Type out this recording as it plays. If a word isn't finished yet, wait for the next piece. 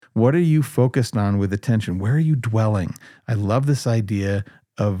What are you focused on with attention? Where are you dwelling? I love this idea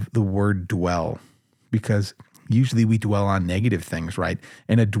of the word dwell, because usually we dwell on negative things, right?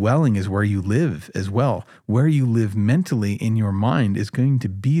 And a dwelling is where you live as well. Where you live mentally in your mind is going to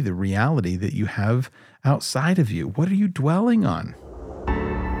be the reality that you have outside of you. What are you dwelling on?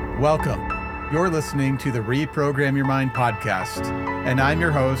 Welcome. You're listening to the Reprogram Your Mind podcast, and I'm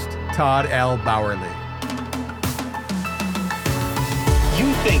your host, Todd L. Bowerly.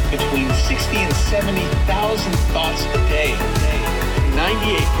 You think between 60 and 70,000 thoughts a day.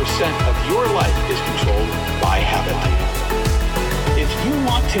 98% of your life is controlled by habit. If you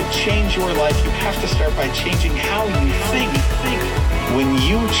want to change your life, you have to start by changing how you think. When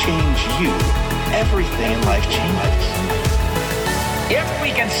you change you, everything in life changes. If we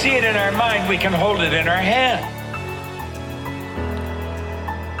can see it in our mind, we can hold it in our hand.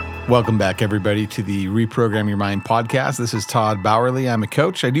 Welcome back, everybody, to the Reprogram Your Mind podcast. This is Todd Bowerly. I'm a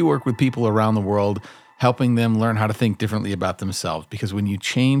coach. I do work with people around the world, helping them learn how to think differently about themselves. Because when you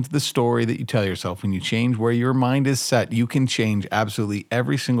change the story that you tell yourself, when you change where your mind is set, you can change absolutely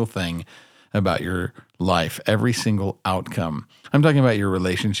every single thing about your life, every single outcome. I'm talking about your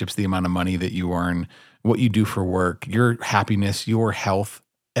relationships, the amount of money that you earn, what you do for work, your happiness, your health.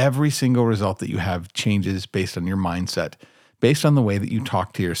 Every single result that you have changes based on your mindset, based on the way that you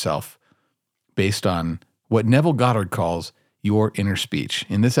talk to yourself, based on what Neville Goddard calls your inner speech.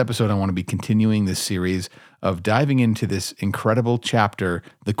 In this episode, I want to be continuing this series of diving into this incredible chapter,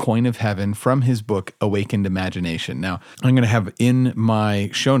 The Coin of Heaven, from his book, Awakened Imagination. Now, I'm going to have in my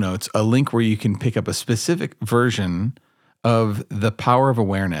show notes a link where you can pick up a specific version of The Power of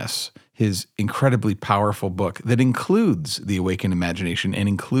Awareness, his incredibly powerful book that includes The Awakened Imagination and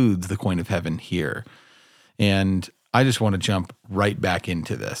includes The Coin of Heaven here. And I just want to jump right back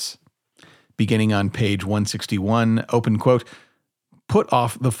into this. Beginning on page 161, open quote, "Put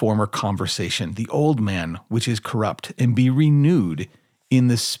off the former conversation, the old man, which is corrupt, and be renewed in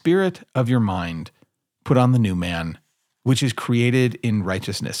the spirit of your mind. Put on the new man, which is created in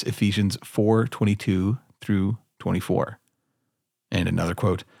righteousness." Ephesians 4:22 through 24. And another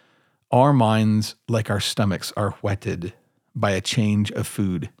quote, "Our minds, like our stomachs, are whetted by a change of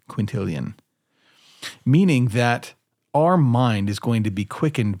food," Quintilian. Meaning that our mind is going to be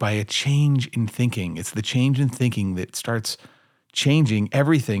quickened by a change in thinking. It's the change in thinking that starts changing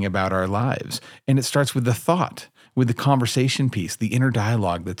everything about our lives. And it starts with the thought, with the conversation piece, the inner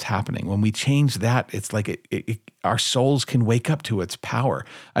dialogue that's happening. When we change that, it's like our souls can wake up to its power.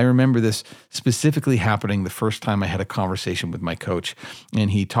 I remember this specifically happening the first time I had a conversation with my coach,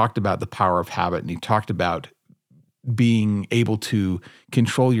 and he talked about the power of habit, and he talked about being able to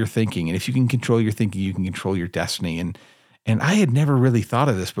control your thinking. And if you can control your thinking, you can control your destiny. And I had never really thought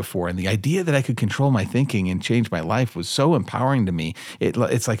of this before. And the idea that I could control my thinking and change my life was so empowering to me.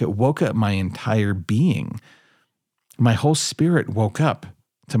 It's like it woke up my entire being. My whole spirit woke up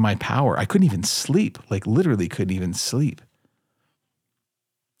to my power. I couldn't even sleep, like literally couldn't even sleep.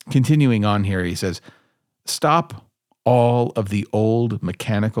 Continuing on here, he says, "Stop all of the old,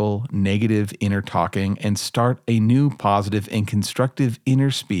 mechanical, negative inner talking and start a new positive and constructive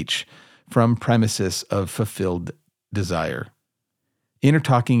inner speech from premises of fulfilled desire. Inner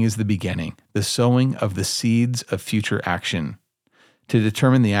talking is the beginning, the sowing of the seeds of future action. To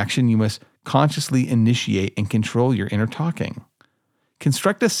determine the action, you must consciously initiate and control your inner talking.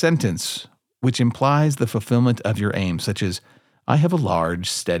 Construct a sentence which implies the fulfillment of your aim, such as, 'I have a large,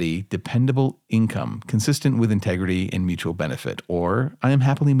 steady, dependable income consistent with integrity and mutual benefit,' or 'I am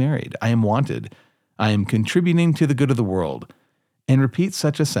happily married, I am wanted, I am contributing to the good of the world,' and repeat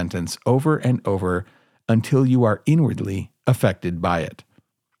such a sentence over and over until you are inwardly affected by it.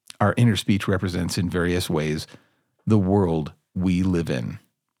 Our inner speech represents in various ways the world we live in.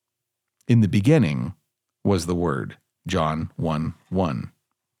 In the beginning was the Word." John 1:1.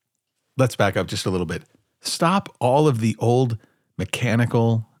 Let's back up just a little bit. Stop all of the old,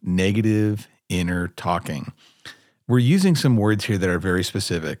 mechanical, negative inner talking. We're using some words here that are very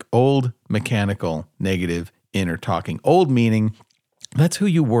specific. Old, mechanical, negative inner talking. Old meaning that's who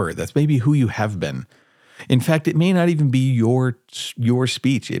you were. That's maybe who you have been. In fact, it may not even be your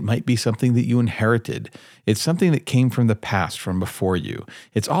speech. It might be something that you inherited. It's something that came from the past, from before you.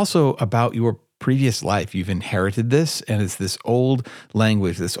 It's also about your previous life. You've inherited this, and it's this old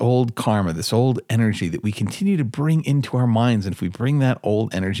language, this old karma, this old energy that we continue to bring into our minds. And if we bring that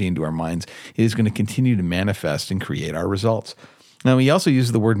old energy into our minds, it is going to continue to manifest and create our results. Now, he also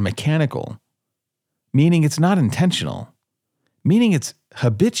uses the word mechanical, meaning it's not intentional, meaning it's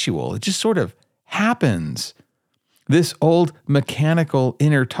habitual. It just sort of happens. This old mechanical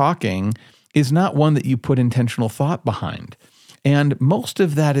inner talking is not one that you put intentional thought behind. And most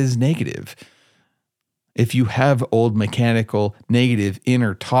of that is negative. If you have old mechanical, negative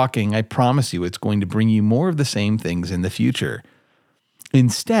inner talking, I promise you it's going to bring you more of the same things in the future.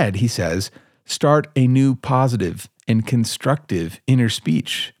 Instead, he says, start a new positive and constructive inner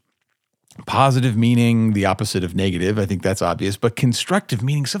speech. Positive meaning the opposite of negative. I think that's obvious. But constructive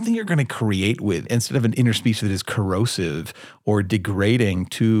meaning something you're going to create with instead of an inner speech that is corrosive or degrading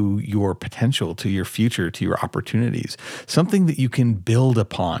to your potential, to your future, to your opportunities. Something that you can build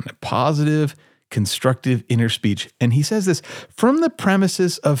upon. Positive, constructive inner speech. And he says this from the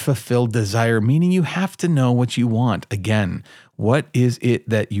premises of fulfilled desire, meaning you have to know what you want. Again, what is it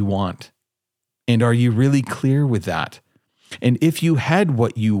that you want? And are you really clear with that? And if you had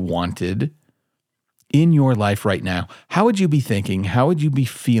what you wanted in your life right now, how would you be thinking? How would you be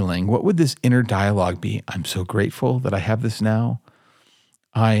feeling? What would this inner dialogue be? I'm so grateful that I have this now.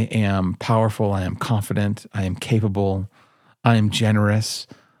 I am powerful. I am confident. I am capable. I am generous.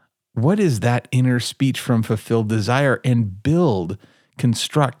 What is that inner speech from fulfilled desire? And build,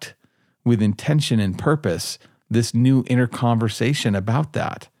 construct with intention and purpose this new inner conversation about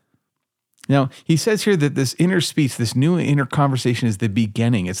that. Now, he says here that this inner speech, this new inner conversation is the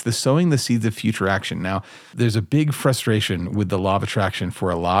beginning. It's the sowing the seeds of future action. Now, there's a big frustration with the law of attraction for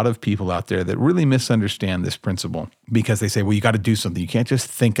a lot of people out there that really misunderstand this principle because they say, well, you got to do something. You can't just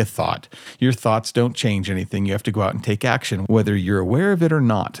think a thought. Your thoughts don't change anything. You have to go out and take action, whether you're aware of it or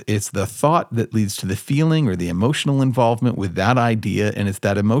not. It's the thought that leads to the feeling or the emotional involvement with that idea, and it's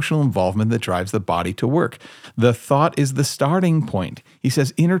that emotional involvement that drives the body to work. The thought is the starting point. He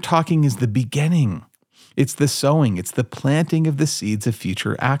says inner talking is the beginning. It's the sowing. It's the planting of the seeds of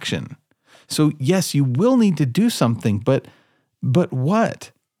future action. So yes, you will need to do something, but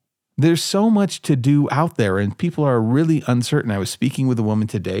what? There's so much to do out there and people are really uncertain. I was speaking with a woman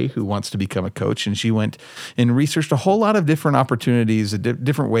today who wants to become a coach, and she went and researched a whole lot of different opportunities,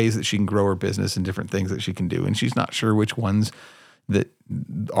 different ways that she can grow her business and different things that she can do. And she's not sure which ones that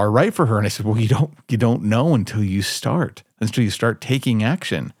are right for her. And I said, well, you don't know until you start taking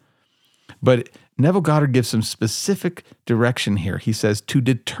action. But Neville Goddard gives some specific direction here. He says to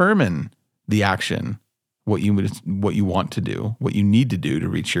determine the action, what you want to do, what you need to do to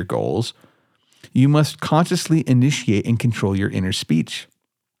reach your goals, you must consciously initiate and control your inner speech,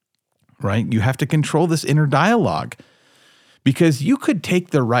 right? You have to control this inner dialogue because you could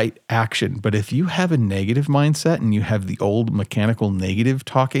take the right action, but if you have a negative mindset and you have the old mechanical negative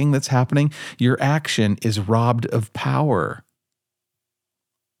talking that's happening, your action is robbed of power.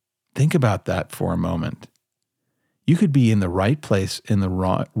 Think about that for a moment. You could be in the right place in the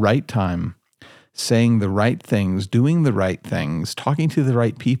right time, saying the right things, doing the right things, talking to the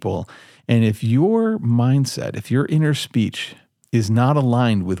right people. And if your mindset, if your inner speech is not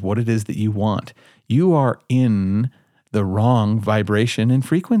aligned with what it is that you want, you are in the wrong vibration and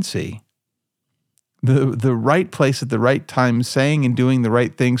frequency. The right place at the right time, saying and doing the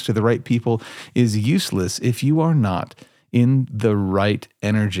right things to the right people is useless if you are not in the right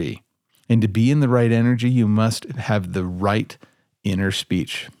energy. And to be in the right energy, you must have the right inner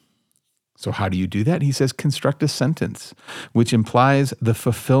speech. So how do you do that? He says, construct a sentence, which implies the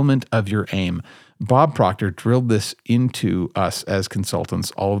fulfillment of your aim. Bob Proctor drilled this into us as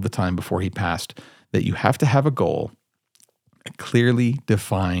consultants all of the time before he passed, that you have to have a goal, a clearly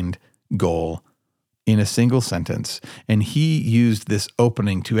defined goal in a single sentence. And he used this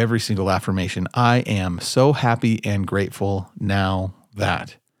opening to every single affirmation. I am so happy and grateful now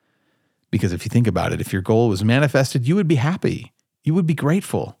that. Because if you think about it, if your goal was manifested, you would be happy. You would be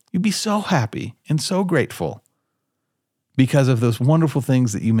grateful. You'd be so happy and so grateful because of those wonderful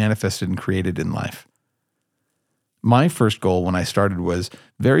things that you manifested and created in life. My first goal when I started was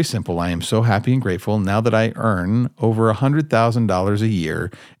very simple. I am so happy and grateful now that I earn over $100,000 a year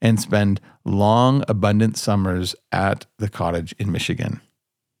and spend long, abundant summers at the cottage in Michigan.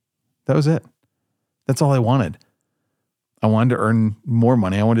 That was it. That's all I wanted. I wanted to earn more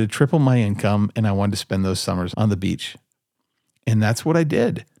money. I wanted to triple my income, and I wanted to spend those summers on the beach. And that's what I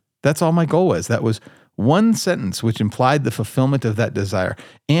did. That's all my goal was. That was one sentence, which implied the fulfillment of that desire.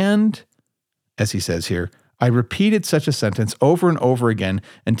 And, as he says here, I repeated such a sentence over and over again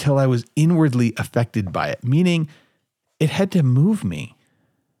until I was inwardly affected by it, meaning it had to move me.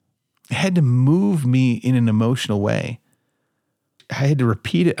 It had to move me in an emotional way. I had to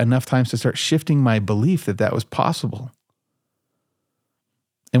repeat it enough times to start shifting my belief that that was possible.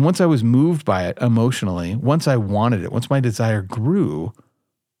 And once I was moved by it emotionally, once I wanted it, once my desire grew,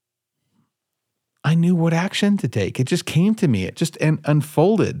 I knew what action to take. It just came to me. It just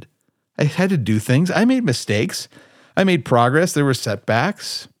unfolded. I had to do things. I made mistakes. I made progress. There were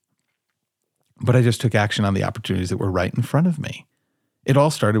setbacks. but I just took action on the opportunities that were right in front of me. It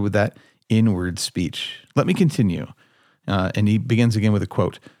all started with that inward speech. Let me continue. And he begins again with a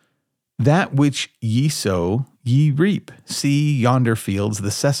quote. That which ye sow, ye reap. See yonder fields, the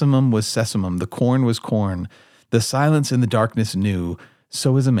sesamum was sesamum, the corn was corn. The silence in the darkness knew,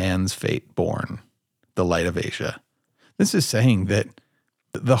 so is a man's fate born. The Light of Asia. This is saying that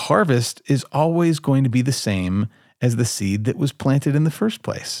the harvest is always going to be the same as the seed that was planted in the first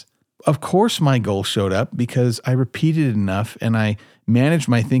place. Of course, my goal showed up because I repeated it enough and I managed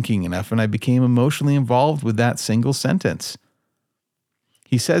my thinking enough and I became emotionally involved with that single sentence.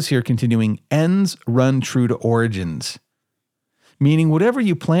 He says here, continuing, ends run true to origins, meaning whatever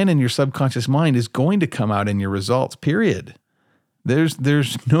you plan in your subconscious mind is going to come out in your results, period.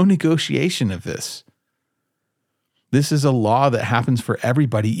 There's no negotiation of this. This is a law that happens for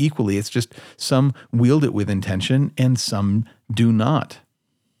everybody equally. It's just some wield it with intention and some do not.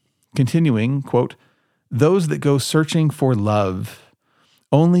 Continuing, quote, those that go searching for love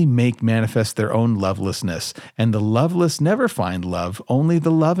only make manifest their own lovelessness, and the loveless never find love, only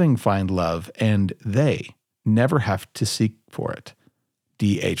the loving find love, and they never have to seek for it.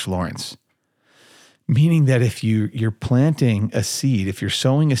 D.H. Lawrence. Meaning that if you're planting a seed, if you're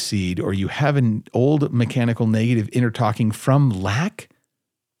sowing a seed, or you have an old mechanical negative inner talking from lack,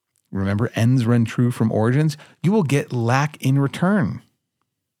 remember, ends run true from origins, you will get lack in return.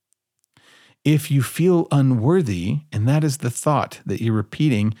 If you feel unworthy, and that is the thought that you're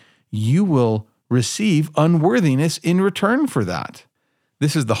repeating, you will receive unworthiness in return for that.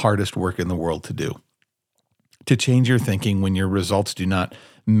 This is the hardest work in the world to do. To change your thinking when your results do not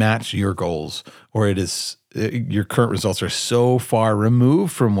match your goals, or it is your current results are so far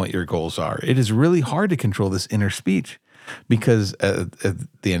removed from what your goals are. It is really hard to control this inner speech because at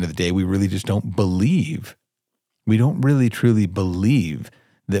the end of the day, we really just don't believe. We don't really truly believe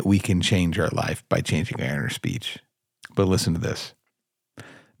that we can change our life by changing our inner speech. But listen to this.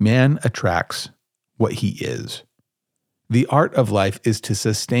 Man attracts what he is. The art of life is to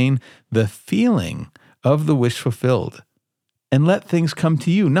sustain the feeling of the wish fulfilled and let things come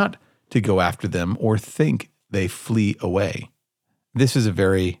to you, not to go after them or think they flee away. This is a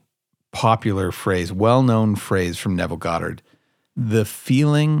very popular phrase, well-known phrase from Neville Goddard. The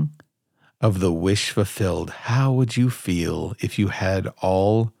feeling of the wish fulfilled. How would you feel if you had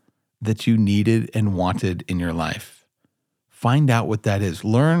all that you needed and wanted in your life? Find out what that is.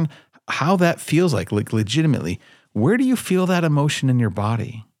 Learn how that feels like legitimately. Where do you feel that emotion in your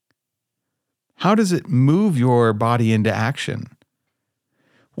body? How does it move your body into action?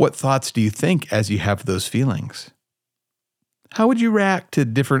 What thoughts do you think as you have those feelings? How would you react to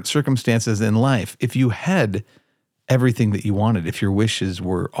different circumstances in life if you had everything that you wanted, if your wishes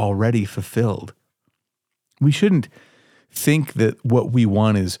were already fulfilled? We shouldn't think that what we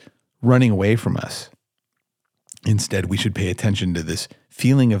want is running away from us. Instead, we should pay attention to this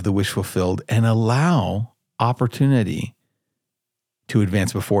feeling of the wish fulfilled and allow opportunity to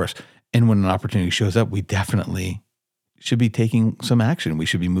advance before us. And when an opportunity shows up, we definitely should be taking some action. We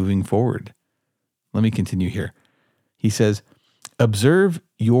should be moving forward. Let me continue here. He says, observe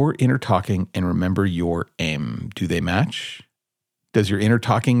your inner talking and remember your aim. Do they match? Does your inner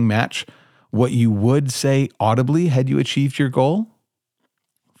talking match what you would say audibly had you achieved your goal?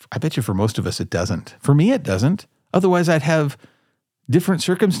 I bet you for most of us it doesn't. For me, it doesn't. Otherwise, I'd have different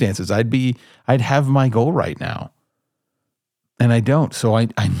circumstances. I'd have my goal right now. And I don't. So I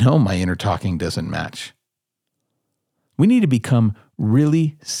know my inner talking doesn't match. We need to become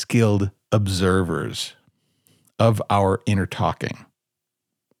really skilled observers of our inner talking.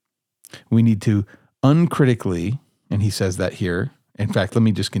 We need to uncritically, and he says that here. In fact, let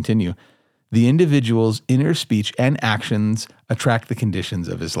me just continue. The individual's inner speech and actions attract the conditions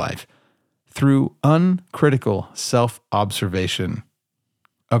of his life. Through uncritical self-observation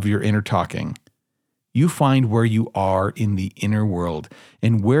of your inner talking, you find where you are in the inner world.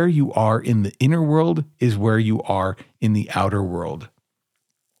 And where you are in the inner world is where you are in the outer world.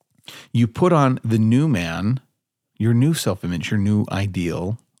 You put on the new man, your new self-image, your new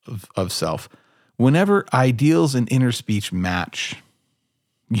ideal of self. Whenever ideals and inner speech match,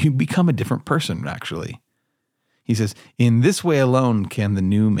 you become a different person, actually. He says, in this way alone can the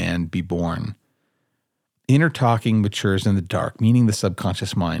new man be born. Inner talking matures in the dark, meaning the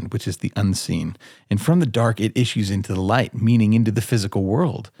subconscious mind, which is the unseen. And from the dark, it issues into the light, meaning into the physical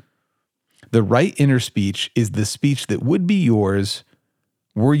world. The right inner speech is the speech that would be yours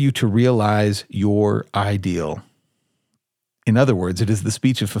were you to realize your ideal. In other words, it is the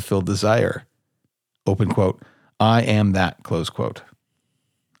speech of fulfilled desire. Open quote, I am that, close quote.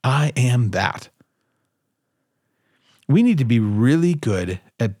 I am that. We need to be really good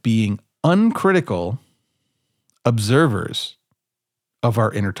at being uncritical observers of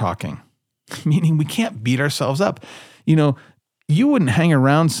our inner talking, meaning we can't beat ourselves up. You wouldn't hang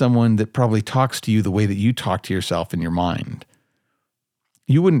around someone that probably talks to you the way that you talk to yourself in your mind.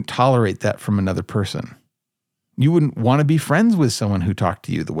 You wouldn't tolerate that from another person. You wouldn't want to be friends with someone who talked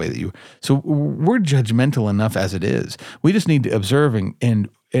to you the way that you. So we're judgmental enough as it is. We just need to observe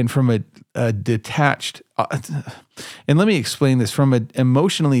and from a detached, and let me explain this, from an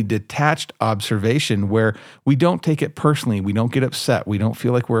emotionally detached observation where we don't take it personally, we don't get upset, we don't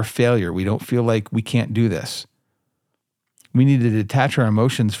feel like we're a failure, we don't feel like we can't do this. We need to detach our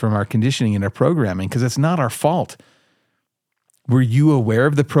emotions from our conditioning and our programming because it's not our fault. Were you aware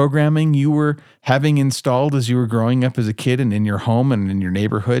of the programming you were having installed as you were growing up as a kid and in your home and in your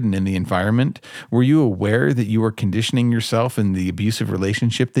neighborhood and in the environment? Were you aware that you were conditioning yourself in the abusive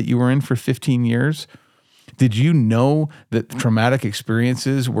relationship that you were in for 15 years? Did you know that traumatic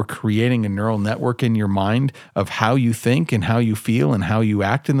experiences were creating a neural network in your mind of how you think and how you feel and how you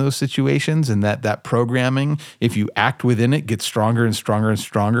act in those situations, and that programming, if you act within it, gets stronger and stronger and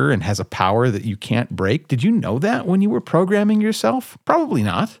stronger and has a power that you can't break? Did you know that when you were programming yourself? Probably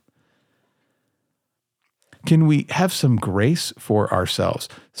not. Can we have some grace for ourselves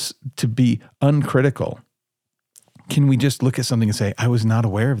to be uncritical? Can we just look at something and say, I was not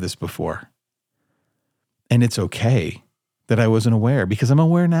aware of this before? And it's okay that I wasn't aware because I'm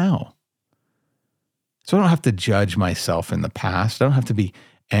aware now. So I don't have to judge myself in the past. I don't have to be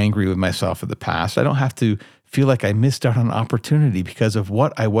angry with myself in the past. I don't have to feel like I missed out on an opportunity because of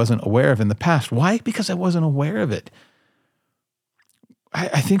what I wasn't aware of in the past. Why? Because I wasn't aware of it.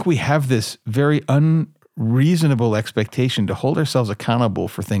 I think we have this very unreasonable expectation to hold ourselves accountable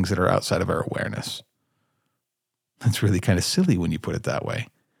for things that are outside of our awareness. That's really kind of silly when you put it that way.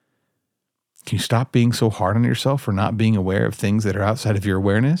 Can you stop being so hard on yourself for not being aware of things that are outside of your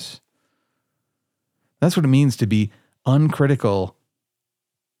awareness? That's what it means to be uncritical,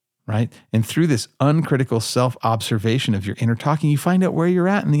 right? And through this uncritical self-observation of your inner talking, you find out where you're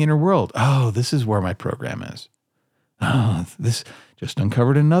at in the inner world. Oh, this is where my program is. Oh, this just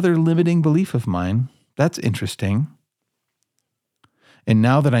uncovered another limiting belief of mine. That's interesting. And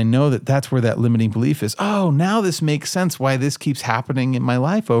now that I know that that's where that limiting belief is, oh, now this makes sense why this keeps happening in my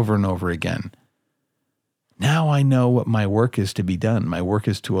life over and over again. Now I know what my work is to be done. My work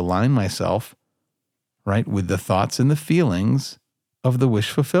is to align myself, right, with the thoughts and the feelings of the wish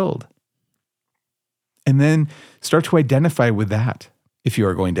fulfilled. And then start to identify with that. If you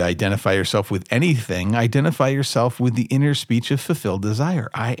are going to identify yourself with anything, identify yourself with the inner speech of fulfilled desire.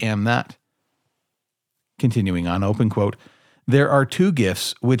 I am that. Continuing on, open quote, there are two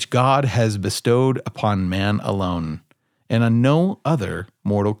gifts which God has bestowed upon man alone, and on no other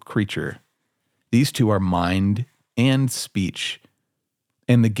mortal creature. These two are mind and speech.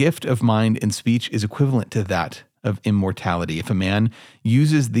 And the gift of mind and speech is equivalent to that of immortality. If a man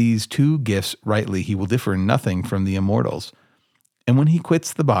uses these two gifts rightly, he will differ in nothing from the immortals. And when he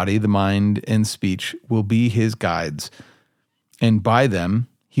quits the body, the mind and speech will be his guides, and by them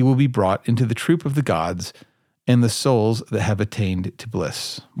he will be brought into the troop of the gods and the souls that have attained to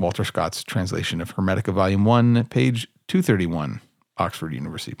bliss. Walter Scott's translation of Hermetica, Volume 1, page 231, Oxford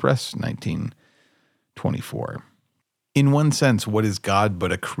University Press, 1924. In one sense, what is God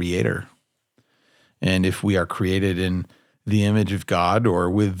but a creator? And if we are created in the image of God or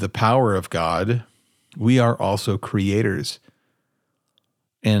with the power of God, we are also creators.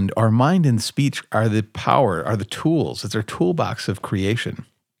 And our mind and speech are the power, are the tools. It's our toolbox of creation.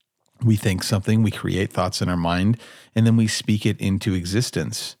 We think something, we create thoughts in our mind, and then we speak it into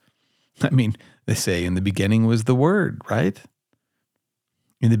existence. I mean, they say in the beginning was the word, right?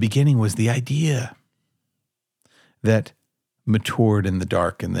 In the beginning was the idea that matured in the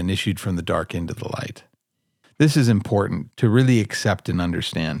dark and then issued from the dark into the light. This is important to really accept and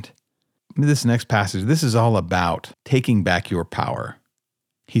understand. This next passage, this is all about taking back your power.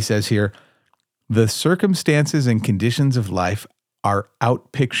 He says here, the circumstances and conditions of life are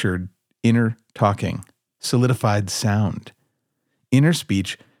outpictured inner talking, solidified sound. Inner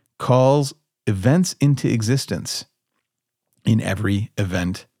speech calls events into existence. In every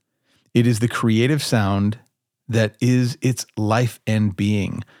event, it is the creative sound that is its life and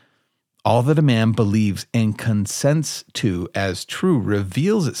being. All that a man believes and consents to as true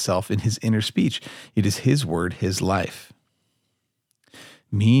reveals itself in his inner speech. It is his word, his life.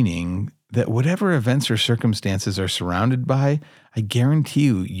 Meaning that whatever events or circumstances are surrounded by, I guarantee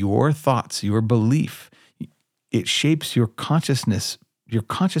you, your thoughts, your belief, it shapes your consciousness, your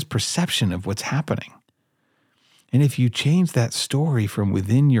conscious perception of what's happening. And if you change that story from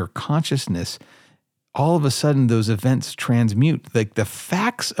within your consciousness, all of a sudden those events transmute. Like the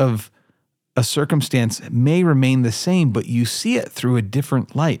facts of a circumstance may remain the same, but you see it through a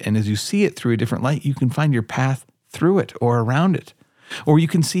different light. And as you see it through a different light, you can find your path through it or around it. Or you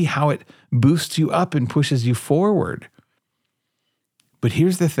can see how it boosts you up and pushes you forward. But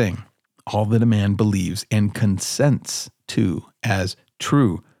here's the thing. All that a man believes and consents to as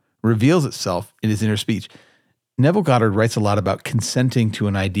true reveals itself in his inner speech. Neville Goddard writes a lot about consenting to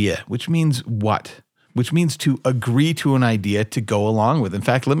an idea, which means what? Which means to agree to an idea to go along with. In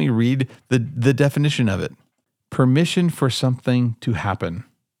fact, let me read the definition of it. Permission for something to happen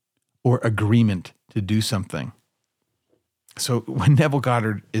or agreement to do something. So when Neville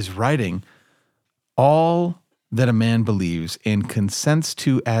Goddard is writing, all that a man believes and consents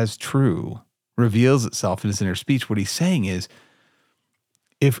to as true reveals itself in his inner speech. What he's saying is,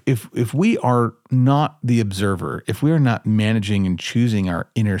 if we are not the observer, if we are not managing and choosing our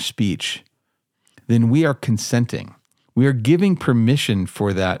inner speech, then we are consenting. We are giving permission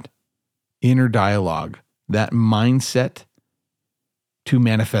for that inner dialogue, that mindset to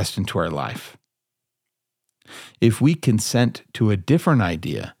manifest into our life. If we consent to a different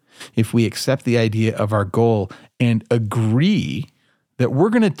idea, if we accept the idea of our goal and agree that we're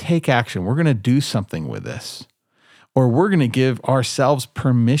going to take action, we're going to do something with this, or we're going to give ourselves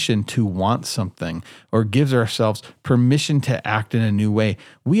permission to want something, or gives ourselves permission to act in a new way,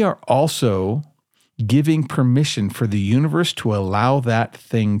 we are also giving permission for the universe to allow that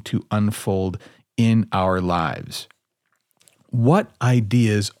thing to unfold in our lives. What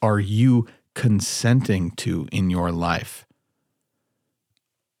ideas are you consenting to in your life?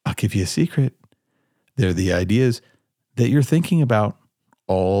 I'll give you a secret. They're the ideas that you're thinking about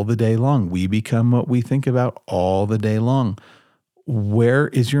all the day long. We become what we think about all the day long. Where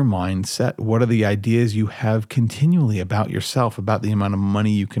is your mind set? What are the ideas you have continually about yourself, about the amount of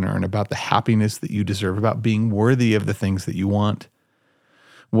money you can earn, about the happiness that you deserve, about being worthy of the things that you want?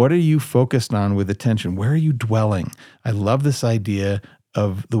 What are you focused on with attention? Where are you dwelling? I love this idea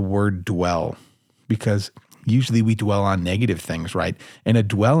of the word dwell, because usually we dwell on negative things, right? And a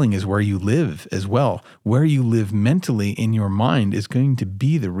dwelling is where you live as well. Where you live mentally in your mind is going to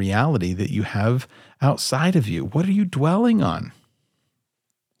be the reality that you have outside of you. What are you dwelling on?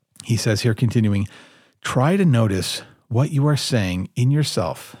 He says here, continuing, try to notice what you are saying in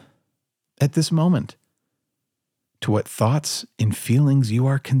yourself at this moment, to what thoughts and feelings you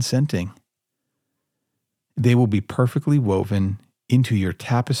are consenting. They will be perfectly woven into your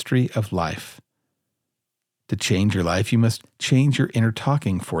tapestry of life. To change your life, you must change your inner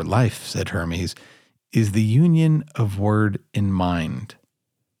talking, for life, said Hermes, is the union of word and mind.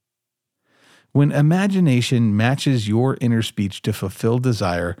 When imagination matches your inner speech to fulfill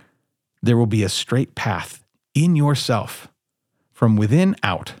desire, there will be a straight path in yourself from within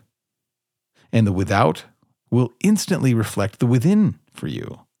out, and the without will instantly reflect the within for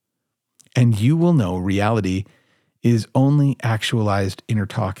you, and you will know reality is only actualized inner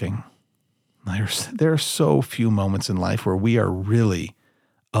talking. There are so few moments in life where we are really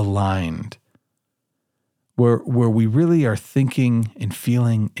aligned, where we really are thinking and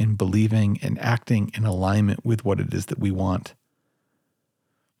feeling and believing and acting in alignment with what it is that we want.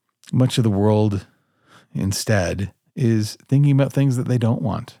 Much of the world, instead, is thinking about things that they don't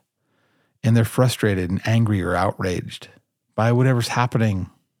want, and they're frustrated and angry or outraged by whatever's happening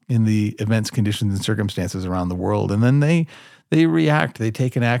in the events, conditions, and circumstances around the world. And then they react. They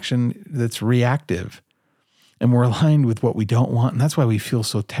take an action that's reactive. And we're aligned with what we don't want. And that's why we feel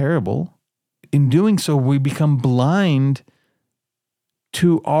so terrible. In doing so, we become blind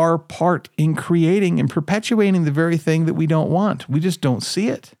to our part in creating and perpetuating the very thing that we don't want. We just don't see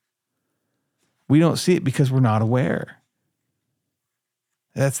it. We don't see it because we're not aware.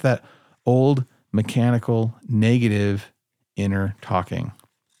 That's that old, mechanical, negative inner talking.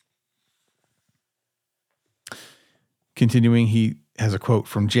 Continuing, he has a quote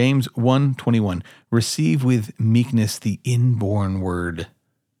from James 1:21. Receive with meekness the inborn word,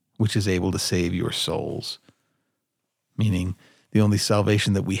 which is able to save your souls. Meaning, the only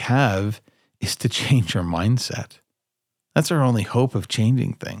salvation that we have is to change our mindset. That's our only hope of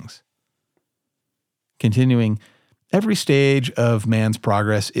changing things. Continuing, every stage of man's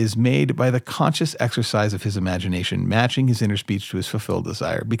progress is made by the conscious exercise of his imagination, matching his inner speech to his fulfilled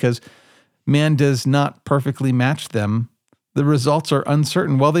desire. Because man does not perfectly match them, the results are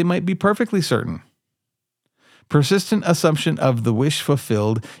uncertain, while they might be perfectly certain. Persistent assumption of the wish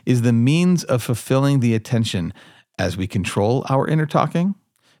fulfilled is the means of fulfilling the attention. As we control our inner talking,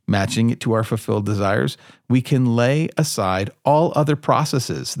 matching it to our fulfilled desires, we can lay aside all other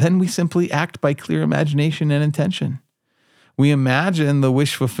processes. Then we simply act by clear imagination and intention. We imagine the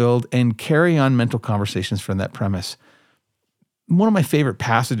wish fulfilled and carry on mental conversations from that premise. one of my favorite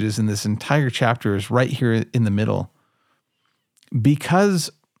passages in this entire chapter is right here in the middle. Because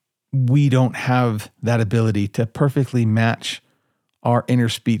we don't have that ability to perfectly match our inner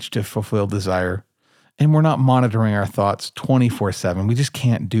speech to fulfill desire, and we're not monitoring our thoughts 24/7, we just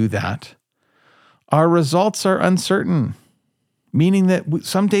can't do that. Our results are uncertain, meaning that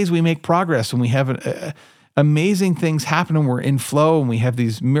some days we make progress and we have amazing things happen and we're in flow and we have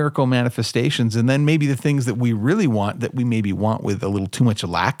these miracle manifestations. And then maybe the things that we really want, that we maybe want with a little too much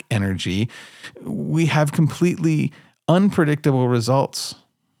lack energy, we have completely unpredictable results.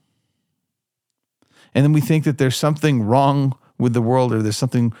 And then we think that there's something wrong with the world, or there's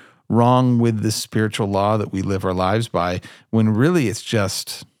something wrong with this spiritual law that we live our lives by, when really it's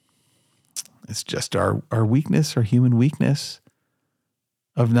just our weakness, our human weakness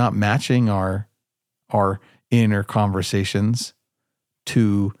of not matching our inner conversations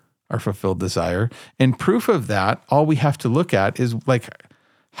to our fulfilled desire. And proof of that, all we have to look at is like,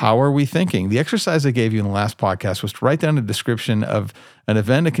 how are we thinking? The exercise I gave you in the last podcast was to write down a description of an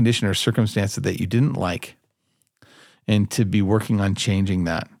event, a condition, or circumstance that you didn't like, and to be working on changing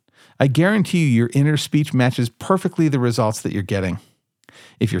that. I guarantee you your inner speech matches perfectly the results that you're getting.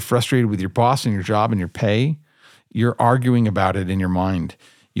 If you're frustrated with your boss and your job and your pay, you're arguing about it in your mind.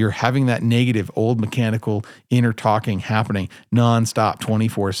 You're having that negative old mechanical inner talking happening nonstop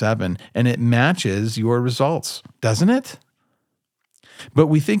 24/7, and it matches your results, doesn't it? But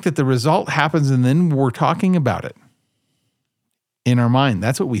we think that the result happens and then we're talking about it in our mind.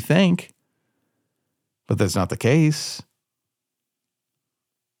 That's what we think, but that's not the case.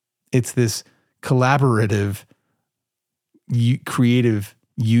 It's this collaborative, creative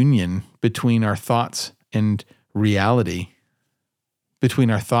union between our thoughts and reality,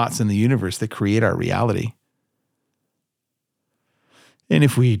 between our thoughts and the universe, that create our reality. And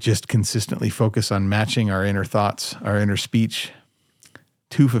if we just consistently focus on matching our inner thoughts, our inner speech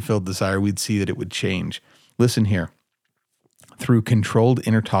to fulfilled desire, we'd see that it would change. Listen here. Through controlled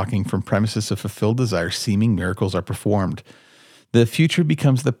inner talking from premises of fulfilled desire, seeming miracles are performed. The future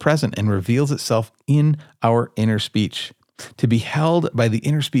becomes the present and reveals itself in our inner speech. To be held by the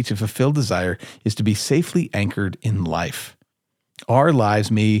inner speech of fulfilled desire is to be safely anchored in life. Our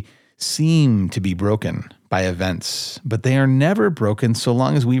lives may seem to be broken by events, but they are never broken so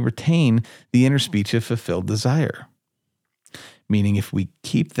long as we retain the inner speech of fulfilled desire. Meaning, if we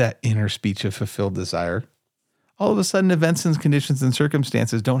keep that inner speech of fulfilled desire, all of a sudden events and conditions and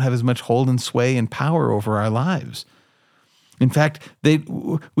circumstances don't have as much hold and sway and power over our lives. In fact,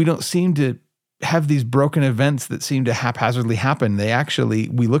 we don't seem to have these broken events that seem to haphazardly happen.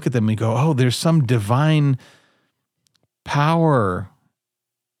 We look at them and go, oh, there's some divine power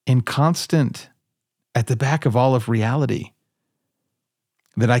and constant at the back of all of reality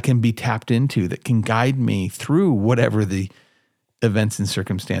that I can be tapped into, that can guide me through whatever the events and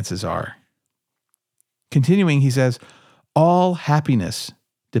circumstances are. Continuing, he says, all happiness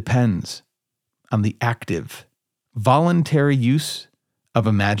depends on the active, voluntary use of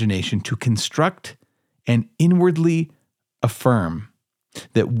imagination to construct and inwardly affirm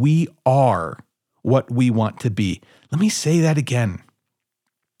that we are what we want to be. Let me say that again.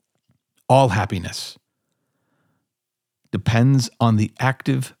 All happiness depends on the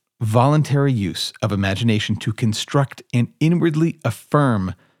active, voluntary use of imagination to construct and inwardly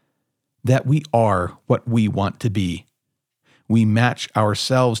affirm that we are what we want to be. We match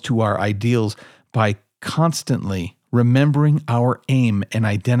ourselves to our ideals by constantly remembering our aim and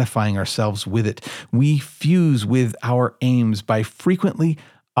identifying ourselves with it. We fuse with our aims by frequently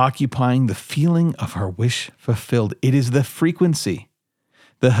occupying the feeling of our wish fulfilled. It is the frequency,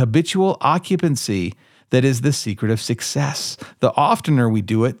 the habitual occupancy, that is the secret of success. The oftener we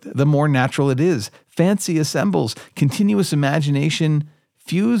do it, the more natural it is. Fancy assembles, continuous imagination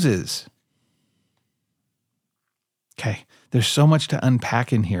fuses. Okay, there's so much to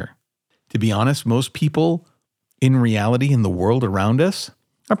unpack in here. To be honest, most people in reality, in the world around us,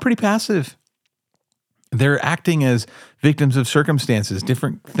 are pretty passive. They're acting as victims of circumstances.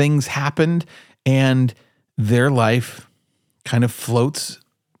 Different things happened, and their life kind of floats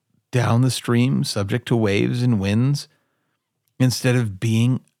down the stream, subject to waves and winds, instead of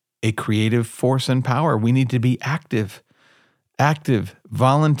being a creative force and power. We need to be active,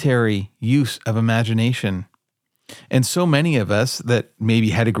 voluntary use of imagination. And so many of us that maybe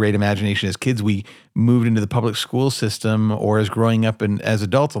had a great imagination as kids, we moved into the public school system, or as growing up and as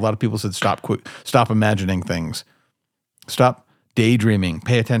adults, a lot of people said, stop imagining things. Stop daydreaming,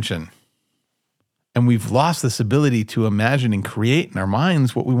 pay attention. And we've lost this ability to imagine and create in our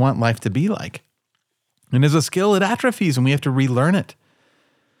minds what we want life to be like. And as a skill, it atrophies and we have to relearn it.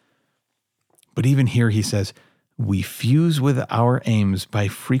 But even here he says, We fuse with our aims by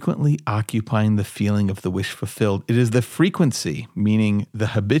frequently occupying the feeling of the wish fulfilled. It is the frequency, meaning the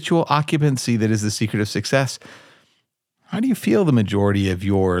habitual occupancy, that is the secret of success. How do you feel the majority of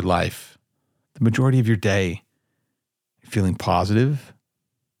your life, the majority of your day? Feeling positive?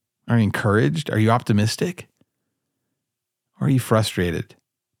 Are you encouraged? Are you optimistic? Or are you frustrated,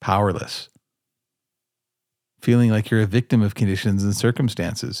 powerless, feeling like you're a victim of conditions and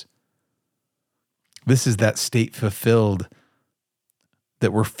circumstances? This is that state fulfilled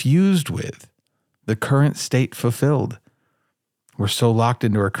that we're fused with, the current state fulfilled. We're so locked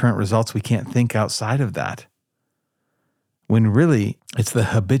into our current results, we can't think outside of that. When really, it's the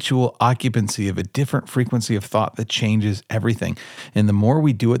habitual occupancy of a different frequency of thought that changes everything. And the more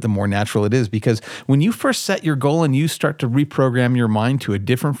we do it, the more natural it is. Because when you first set your goal and you start to reprogram your mind to a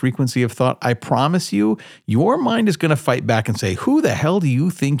different frequency of thought, I promise you, your mind is going to fight back and say, who the hell do you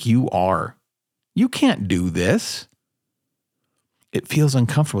think you are? You can't do this. It feels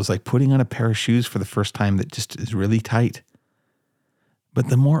uncomfortable. It's like putting on a pair of shoes for the first time that just is really tight. But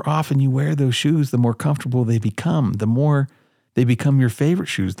the more often you wear those shoes, the more comfortable they become. The more they become your favorite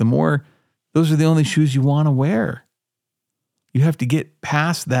shoes. The more, those are the only shoes you want to wear. You have to get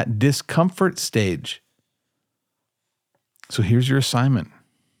past that discomfort stage. So here's your assignment.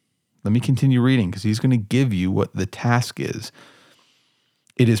 Let me continue reading because he's going to give you what the task is.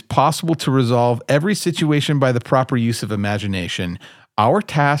 It is possible to resolve every situation by the proper use of imagination. Our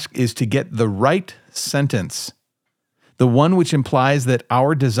task is to get the right sentence, the one which implies that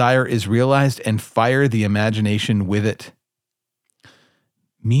our desire is realized, and fire the imagination with it.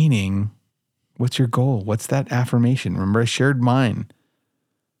 Meaning, what's your goal? What's that affirmation? Remember, I shared mine.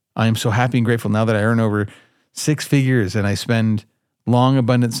 I am so happy and grateful now that I earn over 6 figures and I spend long,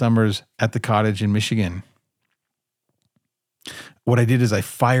 abundant summers at the cottage in Michigan. What I did is I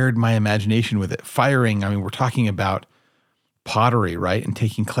fired my imagination with it. Firing, we're talking about pottery, right? And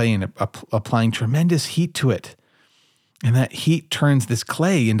taking clay and applying tremendous heat to it. And that heat turns this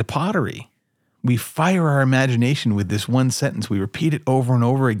clay into pottery. We fire our imagination with this one sentence. We repeat it over and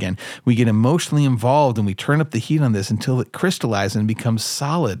over again. We get emotionally involved and we turn up the heat on this until it crystallizes and becomes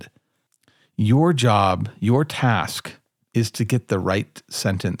solid. Your job, your task, is to get the right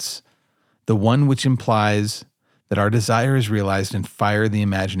sentence, the one which implies that our desire is realized, and fire the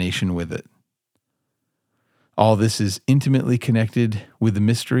imagination with it. All this is intimately connected with the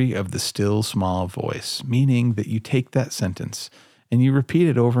mystery of the still small voice, meaning that you take that sentence and you repeat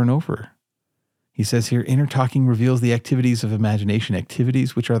it over and over. He says here, inner talking reveals the activities of imagination,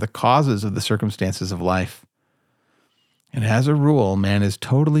 activities which are the causes of the circumstances of life. And as a rule, man is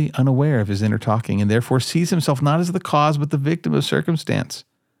totally unaware of his inner talking and therefore sees himself not as the cause but the victim of circumstance.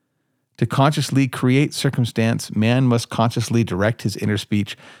 To consciously create circumstance, man must consciously direct his inner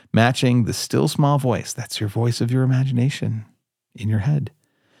speech, matching the still small voice. That's your voice of your imagination in your head,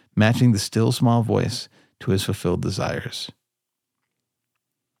 matching the still small voice to his fulfilled desires.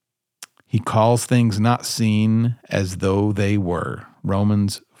 He calls things not seen as though they were.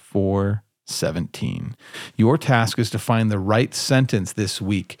 Romans 4:17. Your task is to find the right sentence this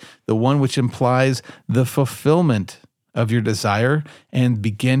week, the one which implies the fulfillment of your desire, and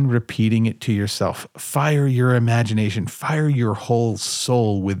begin repeating it to yourself. Fire your imagination, fire your whole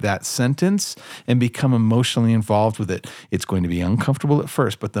soul with that sentence, and become emotionally involved with it. It's going to be uncomfortable at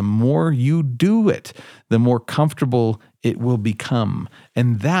first, but the more you do it, the more comfortable it will become.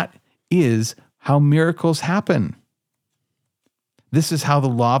 And that is how miracles happen. This is how the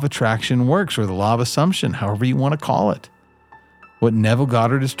law of attraction works, or the law of assumption, however you want to call it. What Neville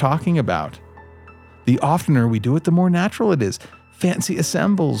Goddard is talking about. The oftener we do it, the more natural it is. Fancy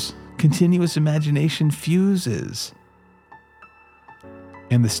assembles, continuous imagination fuses.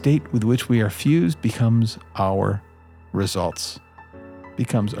 And the state with which we are fused becomes our results,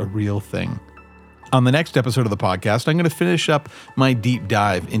 becomes a real thing. On the next episode of the podcast, I'm going to finish up my deep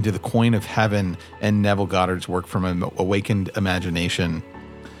dive into the Coin of Heaven and Neville Goddard's work from Awakened Imagination.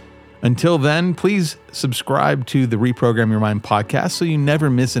 Until then, please subscribe to the Reprogram Your Mind podcast so you never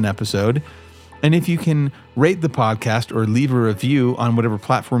miss an episode. And if you can rate the podcast or leave a review on whatever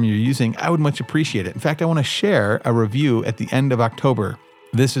platform you're using, I would much appreciate it. In fact, I want to share a review at the end of October.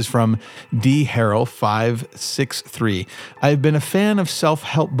 This is from D. Harrell 563. I've been a fan of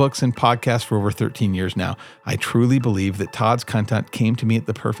self-help books and podcasts for over 13 years now. I truly believe that Todd's content came to me at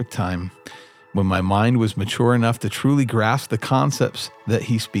the perfect time, when my mind was mature enough to truly grasp the concepts that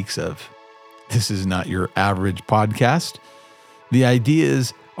he speaks of. This is not your average podcast. The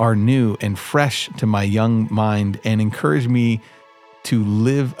ideas are new and fresh to my young mind and encourage me to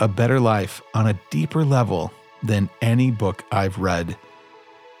live a better life on a deeper level than any book I've read.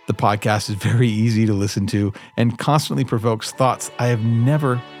 The podcast is very easy to listen to and constantly provokes thoughts I have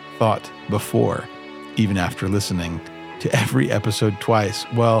never thought before, even after listening to every episode twice.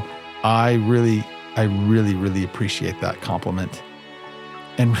 Well, I really appreciate that compliment.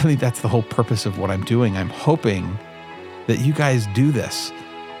 And really, that's the whole purpose of what I'm doing. I'm hoping that you guys do this,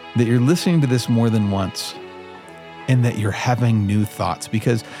 that you're listening to this more than once, and that you're having new thoughts.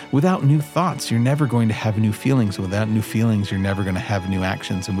 Because without new thoughts, you're never going to have new feelings. Without new feelings, you're never going to have new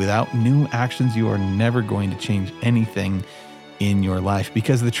actions. And without new actions, you are never going to change anything in your life.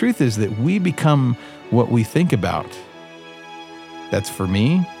 Because the truth is that we become what we think about. That's for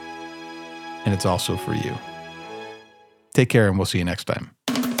me, and it's also for you. Take care, and we'll see you next time.